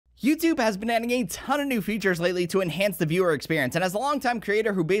YouTube has been adding a ton of new features lately to enhance the viewer experience, and as a longtime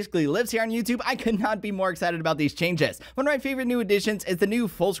creator who basically lives here on YouTube, I could not be more excited about these changes. One of my favorite new additions is the new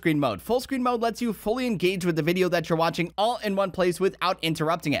full screen mode. Full screen mode lets you fully engage with the video that you're watching all in one place without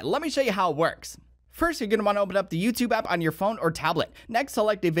interrupting it. Let me show you how it works. First, you're going to want to open up the YouTube app on your phone or tablet. Next,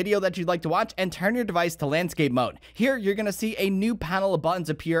 select a video that you'd like to watch and turn your device to landscape mode. Here, you're going to see a new panel of buttons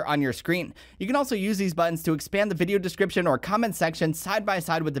appear on your screen. You can also use these buttons to expand the video description or comment section side by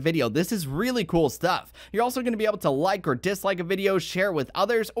side with the video. This is really cool stuff. You're also going to be able to like or dislike a video, share it with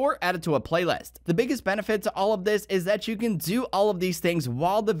others, or add it to a playlist. The biggest benefit to all of this is that you can do all of these things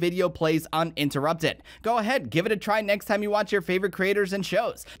while the video plays uninterrupted. Go ahead, give it a try next time you watch your favorite creators and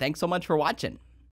shows. Thanks so much for watching.